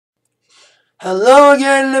Hello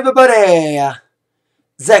again, everybody.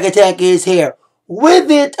 Zack Attack is here with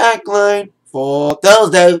the Atakline for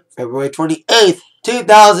Thursday, February 28th,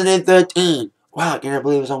 2013. Wow, I can't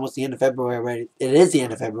believe it's almost the end of February already. It is the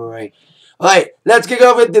end of February. Alright, let's kick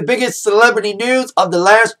off with the biggest celebrity news of the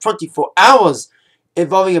last 24 hours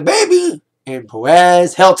involving a baby and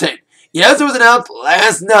Perez Hilton. Yes, it was announced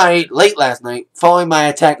last night, late last night, following my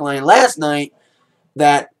Atakline last night,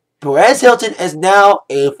 that Perez Hilton is now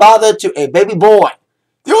a father to a baby boy.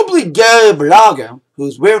 The openly gay blogger,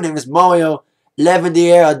 whose real name is Mario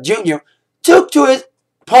Lavandiera Jr., took to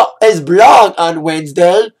his blog on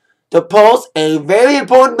Wednesday to post a very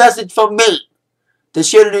important message from me. To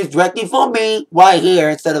share the news directly from me, why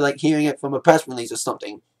here, instead of like hearing it from a press release or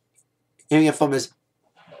something. Hearing it from his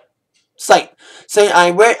site. Saying, I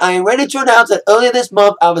am ready to announce that earlier this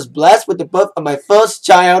month I was blessed with the birth of my first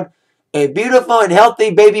child, a beautiful and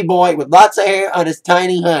healthy baby boy with lots of hair on his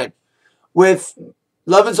tiny head. With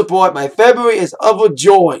love and support, my February is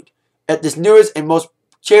overjoyed at this newest and most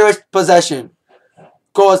cherished possession.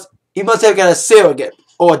 Of course, he must have got a surrogate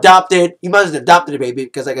or adopted. He must have adopted a baby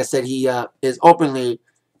because, like I said, he is openly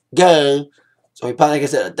gay. So he probably, like I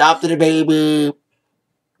said, adopted a baby.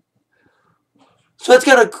 So it's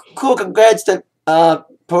kind of cool. Congrats to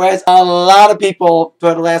Perez. A lot of people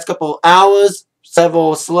for the last couple of hours,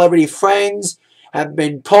 several celebrity friends have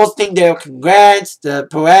been posting their congrats to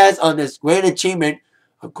Perez on this great achievement.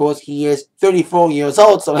 Of course, he is 34 years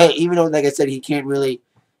old, so hey, even though, like I said, he can't really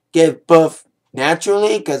give birth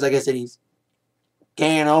naturally, because, like I said, he's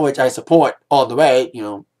gay and all, which I support all the way, you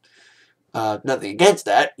know, nothing against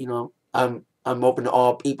that, you know, I'm open to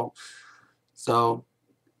all people. So,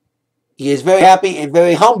 he is very happy and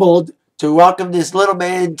very humbled to welcome this little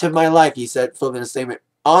man into my life, he said, filming a statement.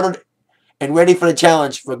 Honored and ready for the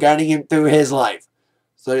challenge for guiding him through his life.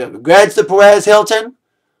 So, yeah, congrats to Perez Hilton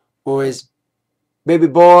for his baby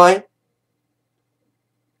boy.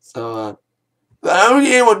 So, I don't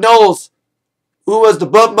think anyone knows who was the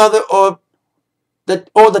birth mother or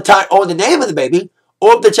the name of the baby,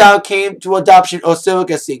 or if the child came to adoption or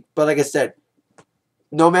surrogacy. But like I said,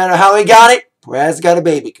 no matter how he got it, Perez got a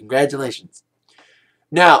baby. Congratulations.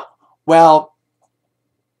 Now, well,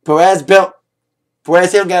 Perez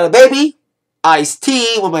Hilton got a baby.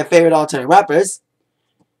 Ice-T, one of my favorite all-time rappers,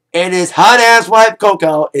 and his hot-ass wife,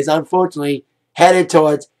 Coco, is unfortunately headed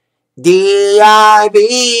towards divorce.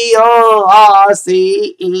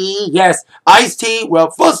 Yes, Ice-T,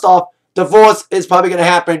 well, first off, divorce is probably going to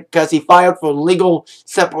happen because he filed for legal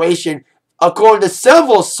separation. According to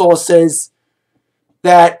several sources,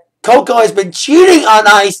 that Coco has been cheating on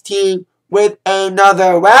Ice-T with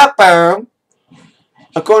another rapper.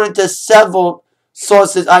 According to several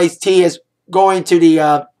sources, Ice-T is going to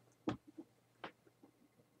the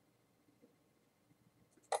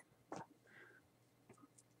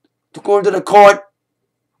going to the court.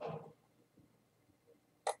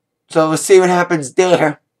 So we'll see what happens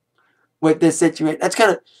there with this situation. That's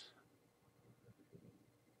kind of.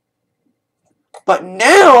 But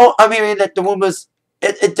now I'm hearing that the rumors,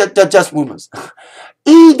 they're just rumors.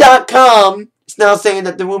 E.com is now saying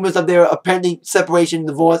that the rumors of their pending separation and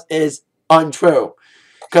divorce is untrue.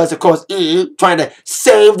 Because, of course, E, trying to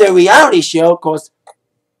save their reality show. Of course,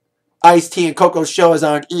 Ice-T and Coco's show is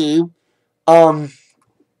on E.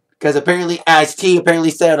 Because apparently Ice-T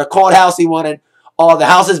said at a courthouse he wanted all the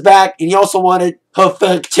houses back. And he also wanted her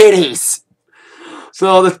fake titties.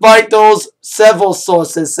 So, despite those several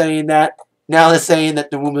sources saying that, now they're saying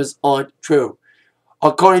that the rumors aren't true.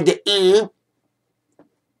 According to E,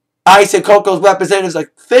 Ice and Coco's representatives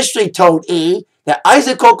officially told E that Ice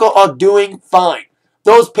and Coco are doing fine.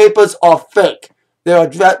 Those papers are fake. They are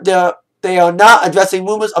not addressing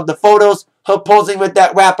rumors of the photos, her posing with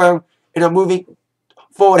that rapper, and are moving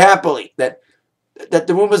forward happily. That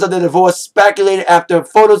the rumors of the divorce speculated after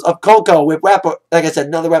photos of Coco with rapper, like I said,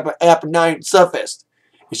 another rapper, Apple 9, surfaced.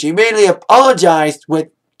 And she immediately apologized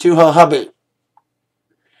to her hubby.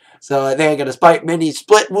 So they're going to despite many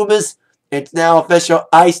split rumors, it's now official.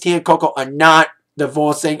 Ice-T and Coco are not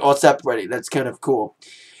divorcing or separating. That's kind of cool.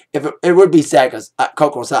 It would be sad because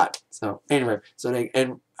Coco's hot. So anyway,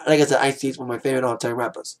 and like I said, Ice-T is one of my favorite all-time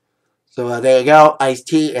rappers. So there you go.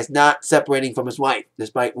 Ice-T is not separating from his wife,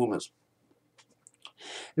 despite rumors.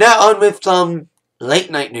 Now on with some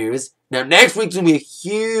late night news. Now next week's gonna be a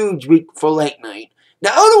huge week for late night.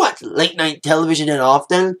 Now I don't watch late night television that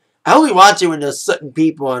often. I only watch it when there's certain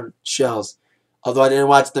people on shows. Although I didn't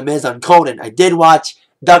watch The Miz on Conan. I did watch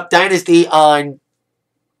Duck Dynasty on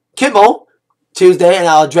Kimmel Tuesday, and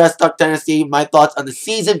I'll address Duck Dynasty, my thoughts on the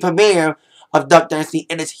season premiere of Duck Dynasty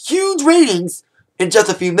and its huge ratings in just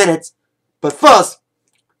a few minutes. But first,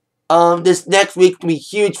 This next week can be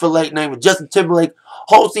huge for late night with Justin Timberlake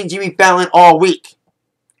hosting Jimmy Fallon all week.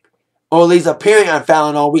 Or at least appearing on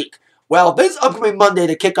Fallon all week. Well, this upcoming Monday,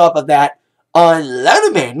 to kick off of that, on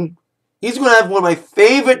Letterman, he's going to have one of my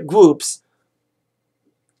favorite groups.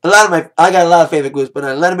 I got a lot of favorite groups, but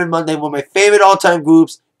on Letterman Monday, one of my favorite all-time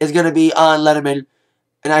groups is going to be on Letterman.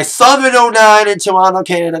 And I saw them in 2009 in Toronto,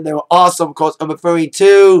 Canada. They were awesome. Of course, I'm referring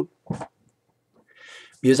to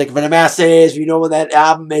Music for the Masses. You know where that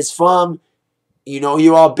album is from. You know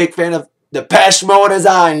you're all a big fan of Depeche Mode as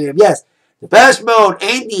I am. Yes, Depeche Mode,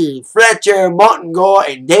 Andy, Fletcher, Martin Gore,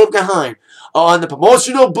 and Dave Gahan are on the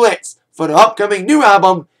promotional blitz for the upcoming new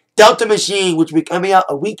album, Delta Machine, which will be coming out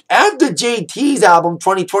a week after JT's album,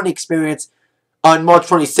 2020 Experience, on March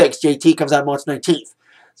 26th. JT comes out March 19th.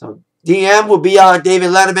 So DM will be on David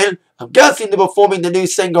Letterman. I'm guessing they're performing the new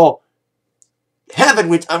single, Heaven,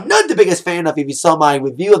 which I'm not the biggest fan of if you saw my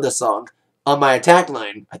review of the song on my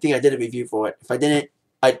Atakline. I think I did a review for it. If I didn't,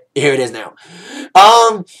 here it is now.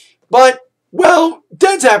 But, well,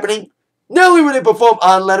 that's happening. Not only will they perform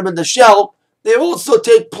on Letterman The Show, they also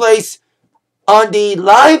take place on the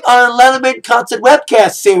Live on Letterman concert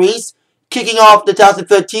webcast series, kicking off the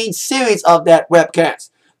 2013 series of that webcast.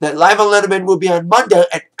 That Live on Letterman will be on Monday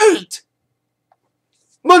at 8.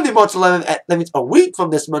 Monday, March 11th, that means a week from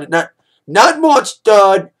this Monday. Not March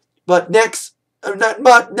 3rd, but next,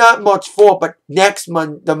 not March 4th, but next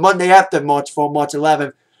Monday, the Monday after March 4th, March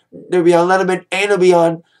 11th. They'll be on Letterman, and it'll be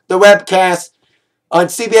on the webcast on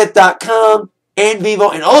CBS.com and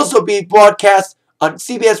Vivo, and also be broadcast on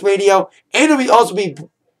CBS Radio, and it'll also be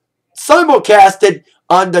simulcasted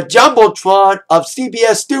on the Jumbotron of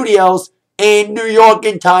CBS Studios in New York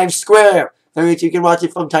in Times Square. That means you can watch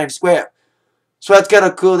it from Times Square. So that's kind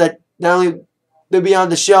of cool that not only they'll be on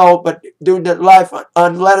the show, but doing the live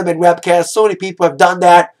on Letterman webcast. So many people have done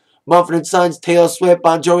that. Mumford & Sons, Taylor Swift,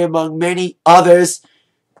 Bon Jovi, among many others.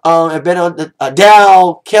 Have been on the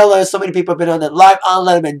Adele, Killer. So many people have been on the Live on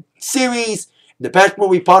Letterman series. The Depeche Mode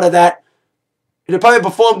will be part of that. And they'll probably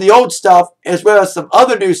perform the old stuff as well as some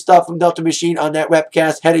other new stuff from Delta Machine on that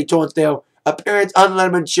webcast heading towards their appearance on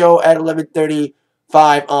Letterman show at 11:35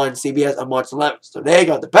 on CBS on March 11th. So there you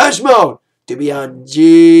go. Depeche Mode to be on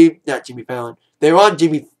not Jimmy Fallon. They were on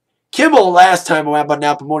Jimmy Kimmel last time around, but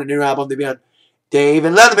now promoting a new album. They'll be on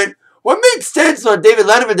David Letterman. What makes sense on David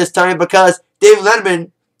Letterman this time because David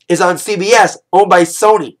Letterman is on CBS, owned by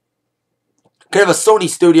Sony. Kind of a Sony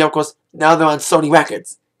studio, of course. Now they're on Sony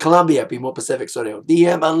Records. Columbia, be more Pacific Studio.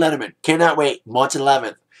 DM on Letterman. Cannot wait. March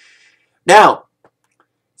 11th. Now,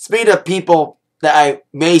 speaking of people that I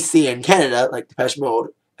may see in Canada, like Depeche Mode,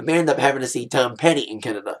 I may end up having to see Tom Petty in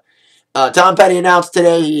Canada. Tom Petty announced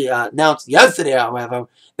today, he announced yesterday, however,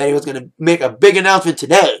 that he was going to make a big announcement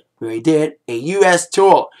today, where he did a U.S.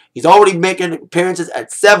 tour. He's already making appearances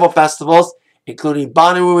at several festivals, including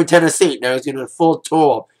Bonnaroo in Tennessee. Now he's doing a full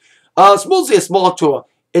tour. It's mostly a small tour.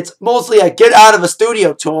 It's mostly a get out of a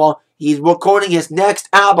studio tour. He's recording his next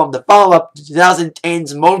album, the follow-up to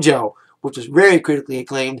 2010's Mojo, which was very critically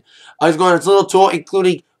acclaimed. He's going on his little tour,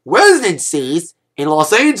 including residencies in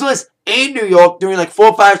Los Angeles and New York, doing like 4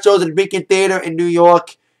 or 5 shows at the Beacon Theater in New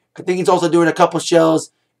York. I think he's also doing a couple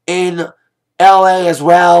shows in LA as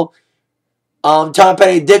well. Tom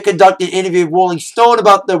Petty did conduct an interview with Rolling Stone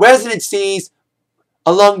about the residencies.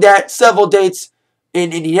 Along that, several dates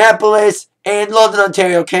in Indianapolis and London,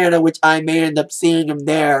 Ontario, Canada, which I may end up seeing him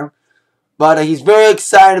there. But he's very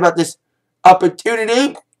excited about this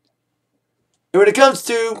opportunity. And when it comes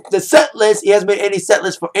to the set list, he hasn't made any set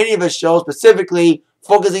list for any of his shows, specifically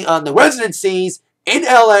focusing on the residencies in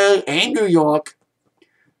LA and New York.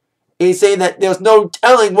 He's saying that there's no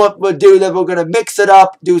telling what we'll do, that we're going to mix it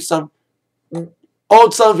up, do some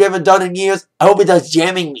old songs we haven't done in years. I hope he does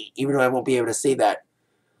Jamming Me, even though I won't be able to see that.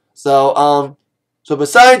 So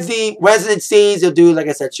besides the residencies, he'll do, like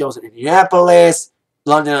I said, shows in Indianapolis,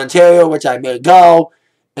 London, Ontario, which I may go,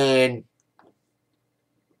 and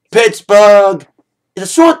Pittsburgh. It's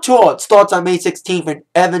a short tour. It starts on May 16th in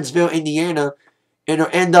Evansville, Indiana, and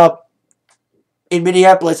it'll end up in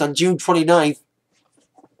Minneapolis on June 29th.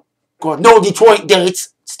 No Detroit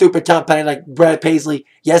dates. Stupid Tom Petty like Brad Paisley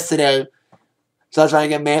yesterday. So that's why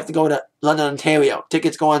I may have to go to London, Ontario.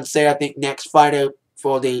 Tickets go on sale, I think, next Friday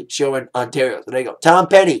for the show in Ontario. So there you go. Tom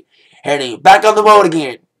Petty heading back on the road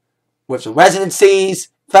again with some residencies,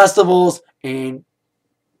 festivals, and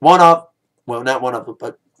not one of them,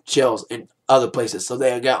 but shows in other places. So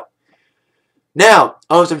there you go. Now,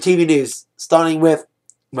 on some TV news, starting with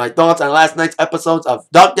my thoughts on last night's episodes of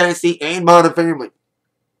Duck Dynasty and Modern Family.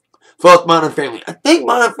 First, Modern Family. I think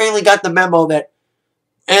Modern Family got the memo that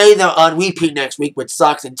A, they're on repeat next week, which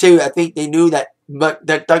sucks, and 2, I think they knew that but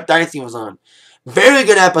the Duck Dynasty was on. Very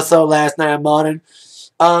good episode last night on Modern.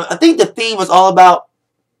 I think the theme was all about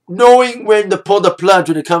knowing when to pull the plug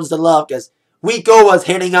when it comes to love, because Rico was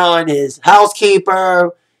hitting on his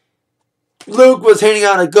housekeeper. Luke was hitting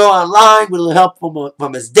on a girl online with a little help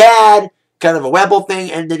from his dad. Kind of a Rebel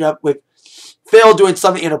thing. Ended up with Phil doing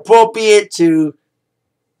something inappropriate to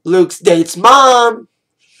Luke's date's mom.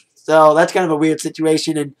 So that's kind of a weird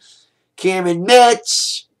situation. And Cam and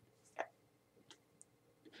Mitch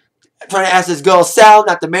trying to ask this girl Sal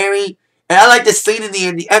not to marry. And I like this scene in the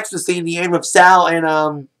end, the extra scene in the end with Sal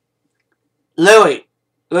and Louie.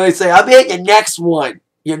 Louie say, "I'll be at your next one,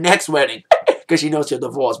 your next wedding," because she knows you're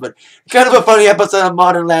divorced. But kind of a funny episode of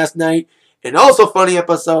Modern last night, and also funny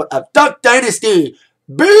episode of Duck Dynasty.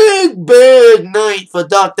 Big night for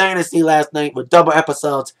Duck Dynasty last night with double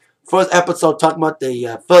episodes. First episode talking about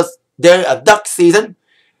the first day of duck season.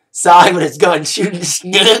 Cy with his gun shooting the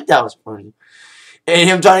snake. That was funny. And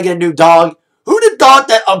him trying to get a new dog. Who'd have thought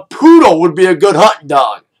that a poodle would be a good hunting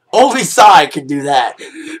dog? Only Cy can do that.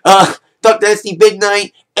 Duck Dynasty big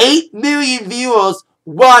night. 8 million viewers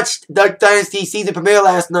watched Duck Dynasty season premiere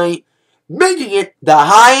last night, making it the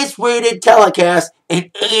highest rated telecast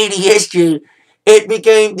in 80 history. It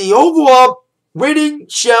became the overall winning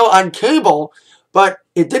show on cable, but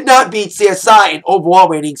it did not beat CSI in overall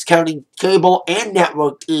ratings, counting cable and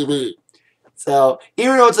network TV. So,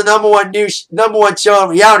 even though it's the number one show on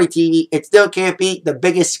reality TV, it still can't beat the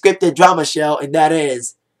biggest scripted drama show, and that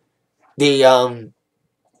is the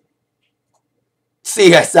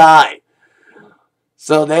CSI.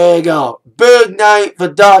 So there you go. Big night for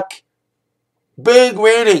Duck. Big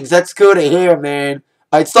ratings. That's good to hear, man.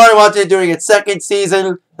 I started watching it during its second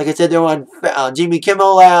season. Like I said, they were on Jimmy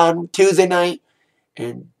Kimmel on Tuesday night.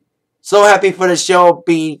 And so happy for the show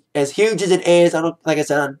being as huge as it is. Like I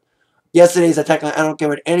said on yesterday's Atakline, I don't care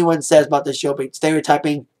what anyone says about this show, but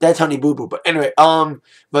stereotyping, that's Honey Boo Boo. But anyway, but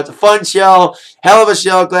it's a fun show. Hell of a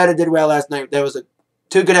show. Glad it did well last night. There was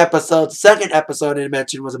two good episodes. The second episode I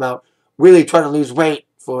mentioned was about really trying to lose weight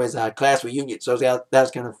for his class reunion. So that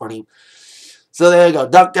was kind of funny. So there you go.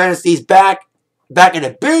 Duck Dynasty's back in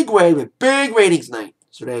a big way with big ratings night.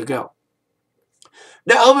 So there you go.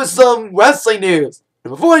 Now with some wrestling news.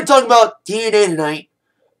 And before we talk about TNA tonight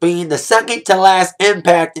being the second to last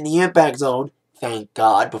Impact in the Impact Zone, thank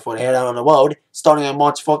God, before they head out on the road, starting on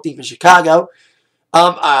March 14th in Chicago,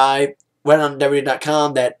 I read on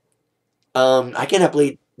WWE.com that I cannot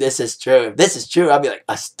believe this is true. If this is true, I'll be like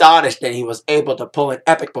astonished that he was able to pull an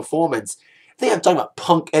epic performance. I think I'm talking about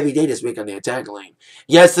Punk every day this week on the Atakline.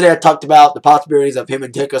 Yesterday I talked about the possibilities of him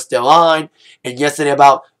and Taker still on, and yesterday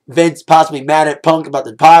about Vince possibly mad at Punk about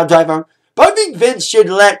the power driver. But I think Vince should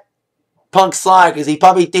let Punk slide, because he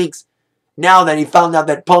probably thinks now that he found out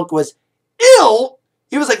that Punk was ill,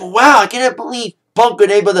 he was like, wow, I cannot believe Punk was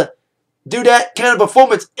able to do that kind of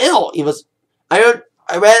performance ill. I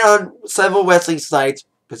read on several wrestling sites,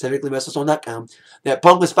 specifically WrestleZone.com, that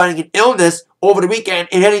Punk was fighting an illness over the weekend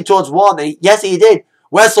and heading towards Raw. Yes, he did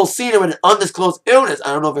wrestle Cena with an undisclosed illness.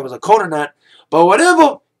 I don't know if it was a cold or not, but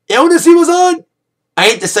whatever illness he was on, I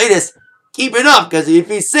hate to say this, keep it up, because if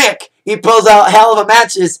he's sick, he pulls out hell of a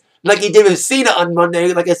matches like he did with Cena on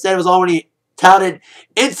Monday. Like I said, it was already touted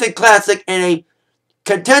instant classic and a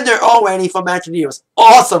contender already for match of the year. It was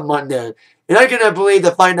awesome Monday. And I cannot believe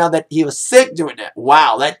to find out that he was sick doing that.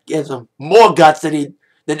 Wow, that gives him more guts than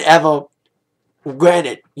ever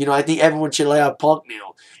granted. You know, I think everyone should lay out Punk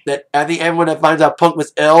now. I think everyone that finds out Punk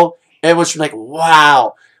was ill, everyone should be like,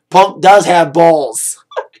 wow, Punk does have balls.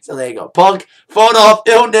 So there you go. Punk fought off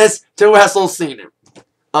illness to wrestle Cena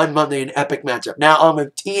on Monday in an epic matchup. Now on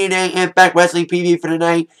with TNA Impact Wrestling preview for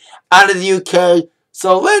tonight out of the UK.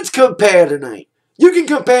 So let's compare tonight. You can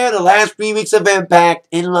compare the last 3 weeks of Impact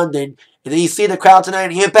in London, and then you see the crowd tonight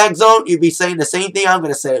in the Impact Zone, you'd be saying the same thing I'm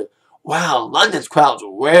going to say. Wow, London's crowd's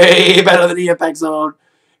way better than the Impact Zone.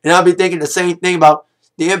 And I'll be thinking the same thing about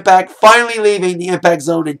the Impact finally leaving the Impact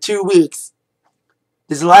Zone in 2 weeks.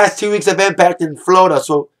 This is the last 2 weeks of Impact in Florida,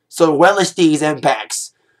 so relish these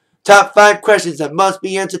Impacts. Top 5 questions that must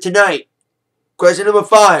be answered tonight. Question number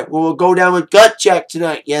 5. We will go down with Gut Check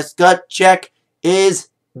tonight. Yes, Gut Check is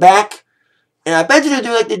back. And I bet you they'll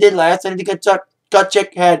do like they did last time. I think Gut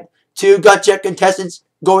Check had 2 Gut Check contestants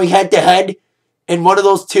going head-to-head. And one of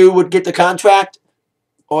those 2 would get the contract.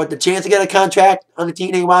 Or the chance to get a contract on the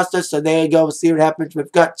TNA roster. So there you go. We'll see what happens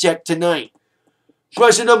with Gut Check tonight.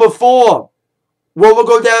 Question number 4. Will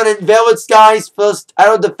go down in Velvet Sky's first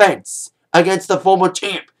title defense against the former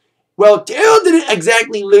champ. Well, Taylor didn't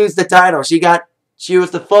exactly lose the title. She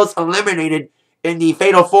was the first eliminated in the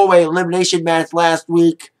Fatal 4-Way elimination match last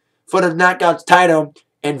week for the Knockouts title.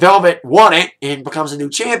 and Velvet won it and becomes a new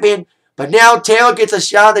champion. But now Taylor gets a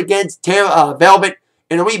shot against Velvet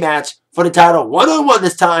in a rematch for the title, one-on-one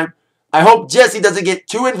this time. I hope Jesse doesn't get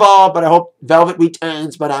too involved, but I hope Velvet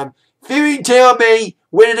retains. But I'm fearing Taylor may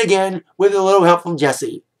win it again with a little help from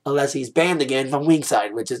Jesse, unless he's banned again from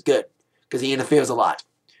ringside, which is good because he interferes a lot.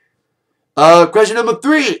 Question number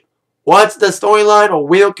 3. What's the storyline or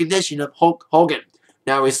real condition of Hulk Hogan?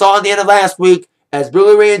 Now, we saw at the end of last week as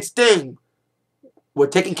Billy Ray and Sting were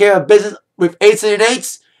taking care of business with Aces and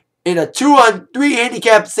Eights in a 2-on-3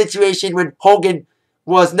 handicap situation when Hogan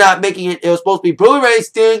was not making it. It was supposed to be Billy Ray,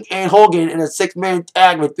 Sting, and Hogan in a 6-man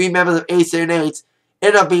tag with 3 members of Aces and Eights.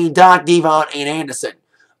 Ended up being Doc, Devon, and Anderson.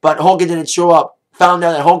 But Hogan didn't show up. Found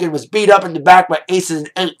out that Hogan was beat up in the back by Aces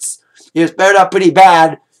and Eights. He was buried up pretty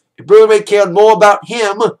bad. Billy Ray cared more about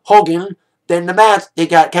him, Hogan, than the match. They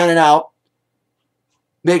got counted out,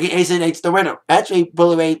 making Aces and Eights the winner. Actually,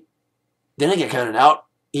 Billy Ray didn't get counted out.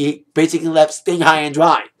 He basically left Sting high and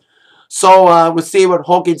dry. So, we'll see what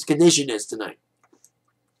Hogan's condition is tonight.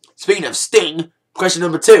 Speaking of Sting, question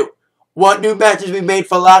number 2. What new matches we made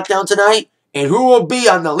for Lockdown tonight? And who will be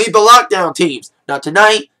on the Lethal Lockdown teams? Now,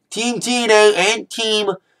 tonight, Team TNA and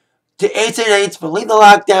Team Aces and Eights for Lethal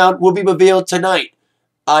Lockdown will be revealed tonight.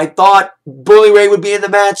 I thought Bully Ray would be in the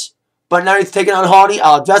match, but now he's taking on Hardy.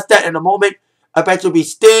 I'll address that in a moment. I bet it'll be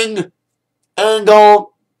Sting,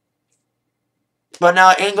 Angle, but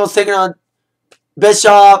now Angle's taking on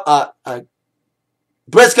Bischoff,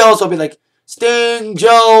 Briscoe, so it'll be like Sting,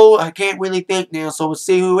 Joe. I can't really think now, so we'll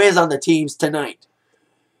see who is on the teams tonight.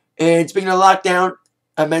 And speaking of Lockdown,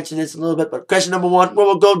 I mentioned this a little bit, but question number 1, what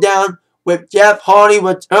will go down with Jeff Hardy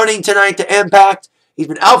returning tonight to Impact? He's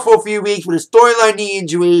been out for a few weeks with a storyline knee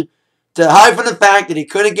injury to hide from the fact that he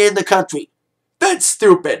couldn't get in the country. That's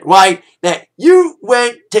stupid. Why? That you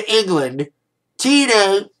went to England,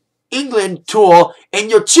 TNA England tour, and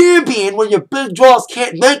you're champion when your big draws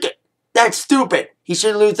can't make it. That's stupid. He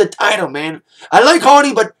shouldn't lose the title, man. I like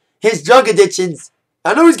Hardy, but his drug addictions,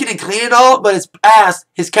 I know he's getting clean and all, but his past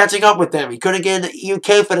is catching up with him. He couldn't get in the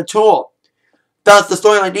UK for the tour. Thus, the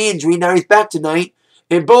storyline knee injury. Now he's back tonight.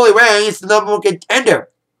 And Bully Ray is the number 1 contender.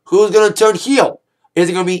 Who's going to turn heel? Is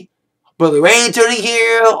it going to be Bully Ray turning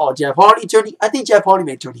heel or Jeff Hardy turning? I think Jeff Hardy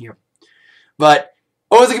may turn heel. But,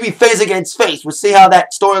 or is it going to be face against face? We'll see how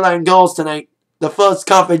that storyline goes tonight. The first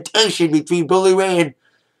confrontation between Bully Ray and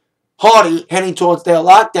Hardy heading towards their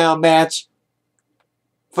Lockdown match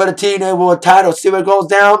for the TNA World title. See what goes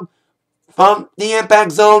down from the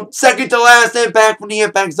Impact Zone. Second to last Impact from the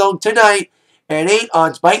Impact Zone tonight at 8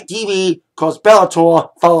 on Spike TV, because Bellator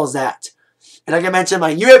follows that. And like I mentioned,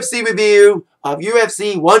 my UFC review of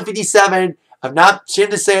UFC 157. I'm not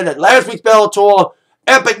ashamed to say that last week's Bellator,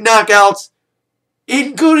 epic knockouts,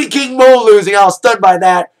 including King Mo losing. I was stunned by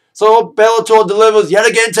that. So Bellator delivers yet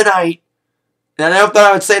again tonight. And I never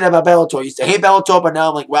thought I would say that about Bellator. I used to hate Bellator, but now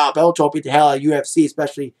I'm like, wow, Bellator beat the hell out of UFC,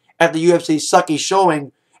 especially after UFC's sucky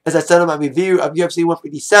showing, as I said in my review of UFC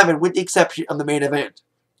 157, with the exception of the main event.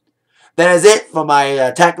 That is it for my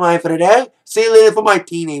Atakline for today. See you later for my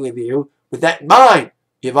TNA review. With that in mind,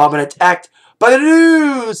 you've all been attacked by the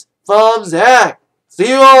news from Zach. See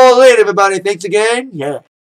you all later, everybody. Thanks again. Yeah.